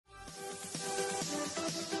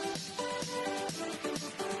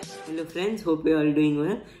Hello friends, hope you are all doing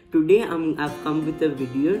well. Today I've come with a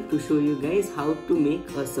video to show you guys how to make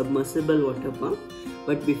a submersible water pump.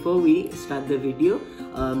 But before we start the video,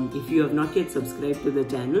 if you have not yet subscribed to the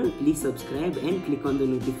channel, please subscribe and click on the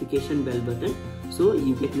notification bell button so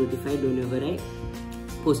you get notified whenever I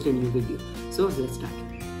post a new video. So let's start.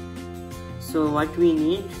 So what we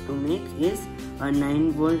need to make is a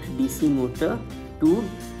 9-volt DC motor, 2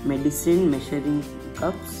 medicine measuring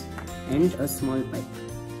cups and a small pipe.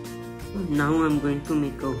 Now I'm going to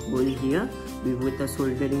make a hole here with a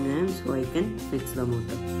soldering iron so I can fix the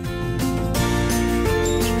motor.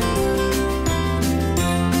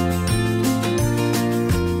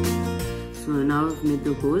 So now I've made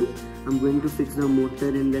the hole. I'm going to fix the motor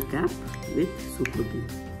in the cap with super glue.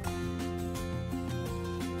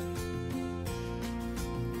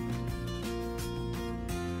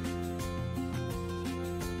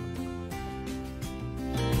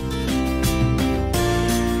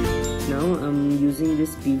 Now I'm using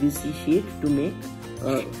this PVC sheet to make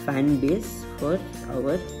a fan base for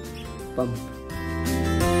our pump.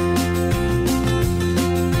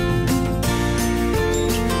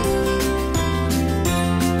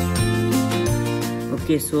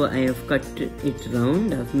 Okay, so I have cut it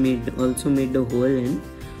round. I've also made a hole and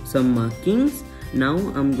some markings. Now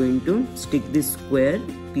I'm going to stick these square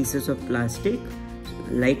pieces of plastic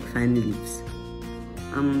like fan leaves.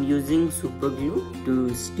 I'm using super glue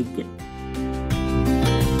to stick it.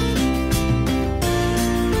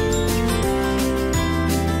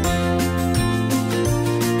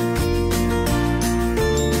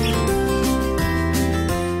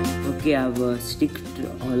 Okay, I've sticked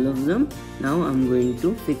all of them. Now I'm going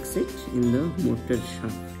to fix it in the motor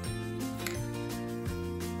shaft.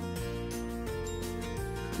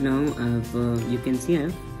 Now you can see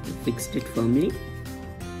I've fixed it firmly.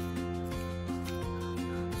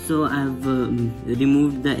 So I've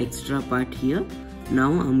removed the extra part here.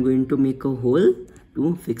 Now I'm going to make a hole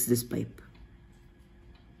to fix this pipe.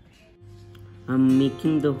 I'm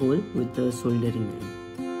making the hole with the soldering iron.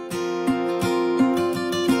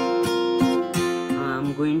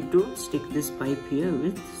 I'm going to stick this pipe here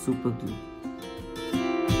with super glue.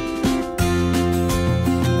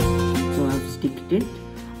 So I've sticked it.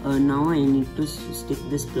 Now I need to stick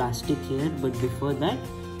this plastic here, but before that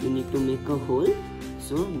you need to make a hole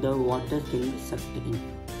so the water can be sucked in.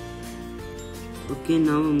 Okay,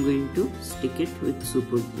 now I'm going to stick it with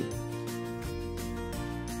super glue.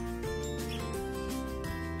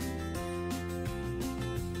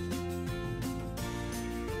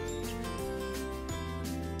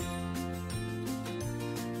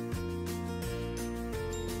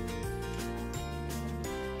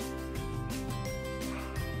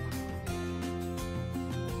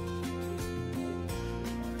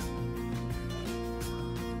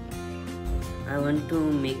 I want to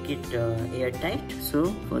make it airtight, so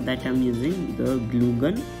for that I'm using the glue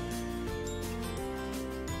gun.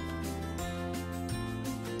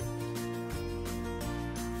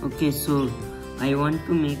 Okay, so I want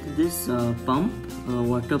to make this pump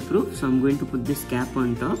waterproof, so I'm going to put this cap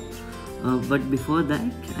on top. But before that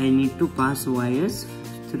I need to pass wires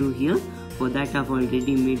through here. For that I've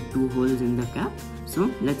already made 2 holes in the cap, so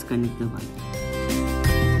let's connect the wire.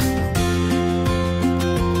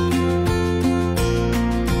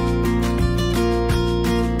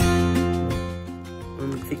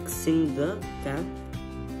 Fixing the cap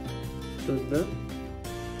to the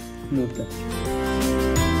motor.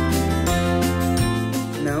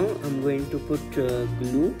 Now I'm going to put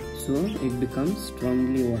glue so it becomes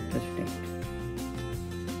strongly watertight.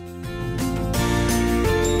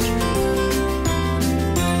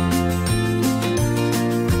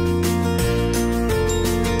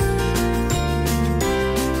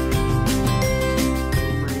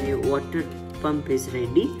 My water pump is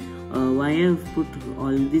ready. Why I've put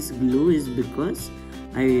all this glue is because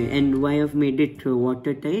why I've made it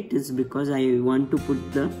watertight is because I want to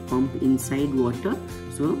put the pump inside water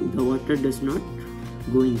so the water does not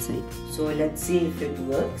go inside. So let's see if it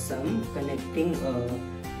works. I'm connecting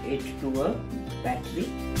it to a battery.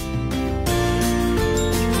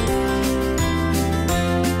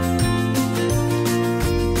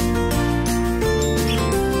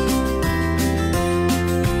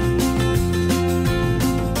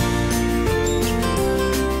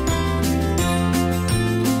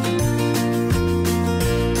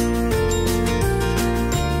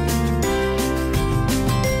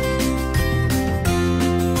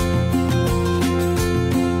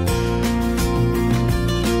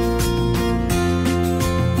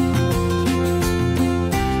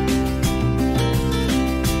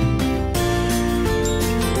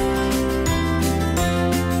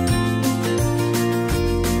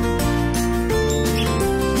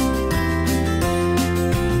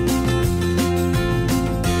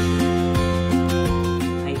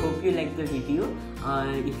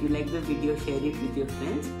 If you like the video, share it with your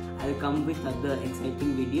friends. I'll come with other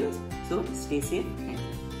exciting videos. So stay safe and